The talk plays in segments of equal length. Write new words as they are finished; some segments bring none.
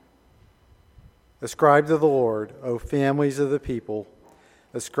Ascribe to the Lord, O families of the people.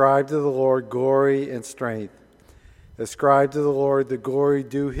 Ascribe to the Lord glory and strength. Ascribe to the Lord the glory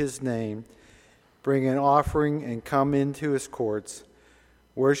due his name. Bring an offering and come into his courts.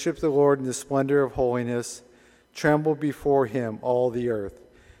 Worship the Lord in the splendor of holiness. Tremble before him, all the earth.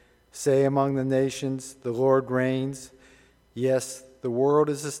 Say among the nations, the Lord reigns. Yes, the world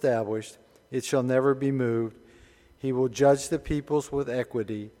is established. It shall never be moved. He will judge the peoples with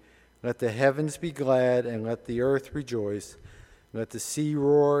equity. Let the heavens be glad, and let the earth rejoice. Let the sea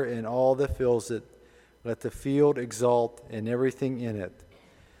roar and all that fills it. Let the field exult and everything in it.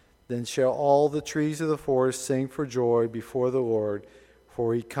 Then shall all the trees of the forest sing for joy before the Lord,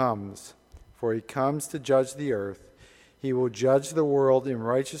 for he comes. For he comes to judge the earth. He will judge the world in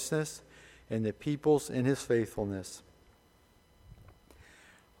righteousness and the peoples in his faithfulness.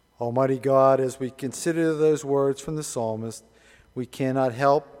 Almighty God, as we consider those words from the psalmist, we cannot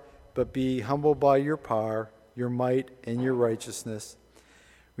help but be humbled by your power, your might, and your righteousness.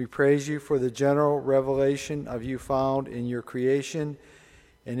 We praise you for the general revelation of you found in your creation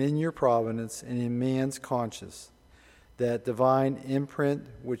and in your providence and in man's conscience, that divine imprint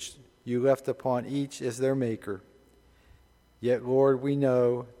which you left upon each as their maker. Yet, Lord, we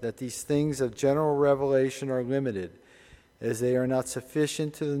know that these things of general revelation are limited, as they are not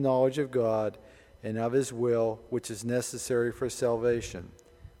sufficient to the knowledge of God and of his will, which is necessary for salvation.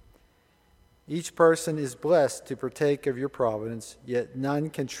 Each person is blessed to partake of your providence, yet none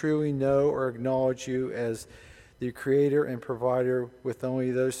can truly know or acknowledge you as the creator and provider with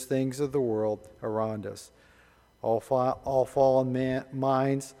only those things of the world around us. All fallen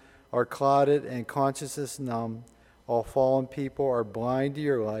minds are clouded and consciousness numb. All fallen people are blind to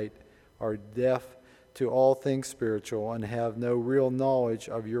your light, are deaf to all things spiritual, and have no real knowledge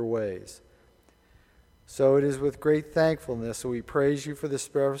of your ways. So it is with great thankfulness that we praise you for the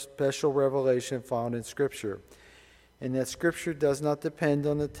special revelation found in Scripture, and that Scripture does not depend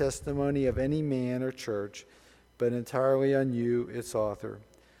on the testimony of any man or church, but entirely on you, its author.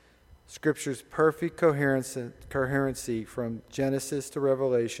 Scripture's perfect coherency from Genesis to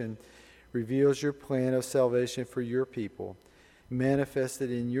Revelation reveals your plan of salvation for your people,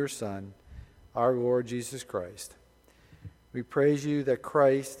 manifested in your Son, our Lord Jesus Christ. We praise you that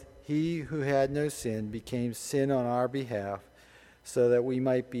Christ, he who had no sin, became sin on our behalf, so that we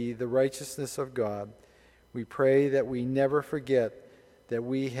might be the righteousness of God. We pray that we never forget that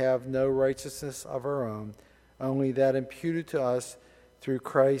we have no righteousness of our own, only that imputed to us through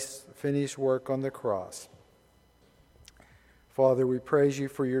Christ's finished work on the cross. Father, we praise you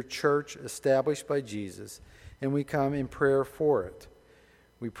for your church established by Jesus, and we come in prayer for it.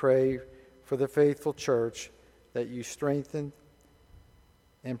 We pray for the faithful church that you strengthen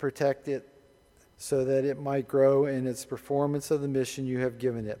and protect it so that it might grow in its performance of the mission you have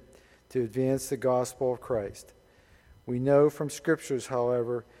given it to advance the gospel of Christ. We know from scriptures,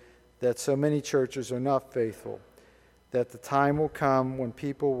 however, that so many churches are not faithful, that the time will come when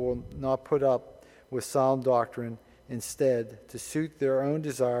people will not put up with sound doctrine. Instead, to suit their own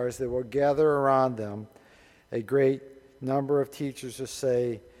desires, they will gather around them a great number of teachers to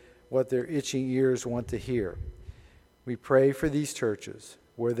say what their itching ears want to hear. We pray for these churches.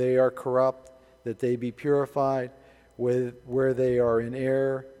 Where they are corrupt, that they be purified. Where they are in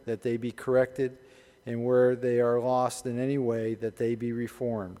error, that they be corrected. And where they are lost in any way, that they be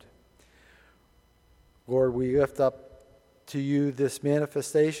reformed. Lord, we lift up to you this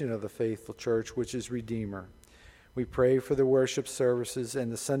manifestation of the faithful church, which is Redeemer. We pray for the worship services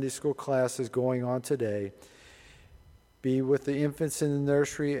and the Sunday school classes going on today. Be with the infants in the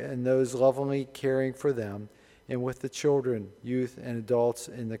nursery and those lovingly caring for them, and with the children, youth, and adults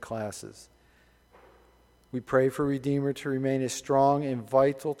in the classes. We pray for Redeemer to remain a strong and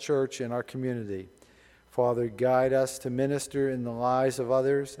vital church in our community. Father, guide us to minister in the lives of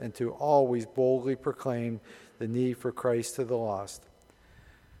others and to always boldly proclaim the need for Christ to the lost.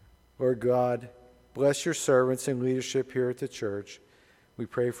 Lord God, bless your servants and leadership here at the church. We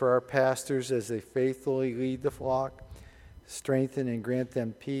pray for our pastors as they faithfully lead the flock. Strengthen and grant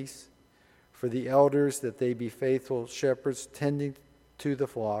them peace. For the elders, that they be faithful shepherds tending to the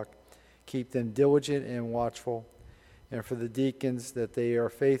flock. Keep them diligent and watchful. And for the deacons, that they are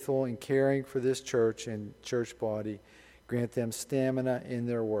faithful in caring for this church and church body. Grant them stamina in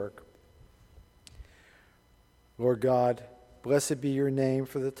their work. Lord God, blessed be your name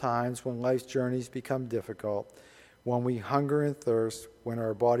for the times when life's journeys become difficult, when we hunger and thirst, when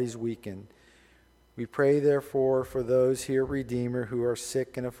our bodies weaken. We pray, therefore, for those here, Redeemer, who are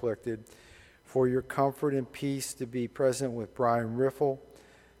sick and afflicted, for your comfort and peace to be present with Brian Riffle,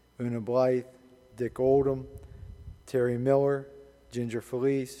 Una Blythe, Dick Oldham, Terry Miller, Ginger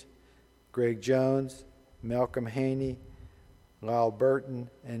Felice, Greg Jones, Malcolm Haney, Lyle Burton,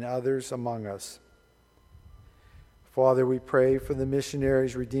 and others among us. Father, we pray for the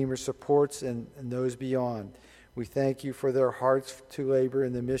missionaries Redeemer supports and those beyond. We thank you for their hearts to labor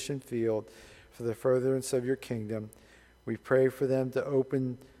in the mission field for the furtherance of your kingdom. We pray for them to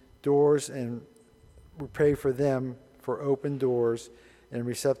open doors, and we pray for them for open doors and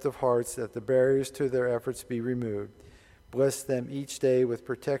receptive hearts, that the barriers to their efforts be removed. Bless them each day with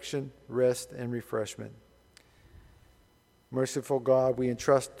protection, rest, and refreshment. Merciful God, we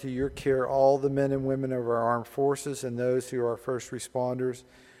entrust to your care all the men and women of our armed forces and those who are first responders.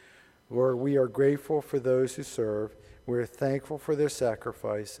 Lord, we are grateful for those who serve. We are thankful for their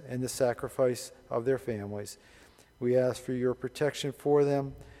sacrifice and the sacrifice of their families. We ask for your protection for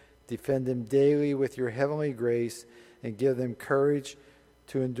them. Defend them daily with your heavenly grace and give them courage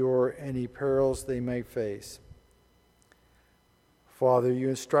to endure any perils they may face. Father, you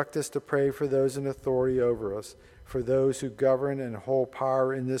instruct us to pray for those in authority over us, for those who govern and hold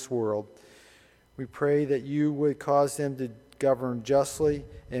power in this world. We pray that you would cause them to govern justly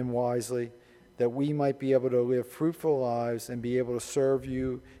and wisely, that we might be able to live fruitful lives and be able to serve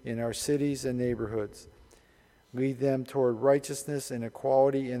you in our cities and neighborhoods. Lead them toward righteousness and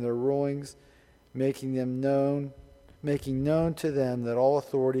equality in their rulings, making known to them that all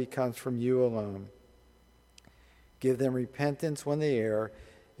authority comes from you alone. Give them repentance when they err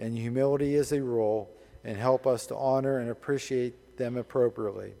and humility as they rule, and help us to honor and appreciate them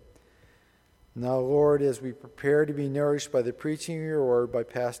appropriately. Now, Lord, as we prepare to be nourished by the preaching of your word by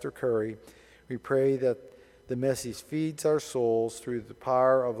Pastor Curry, we pray that the message feeds our souls through the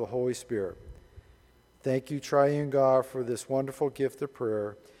power of the Holy Spirit. Thank you, Triune God, for this wonderful gift of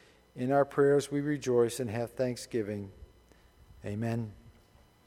prayer. In our prayers we rejoice and have thanksgiving. Amen.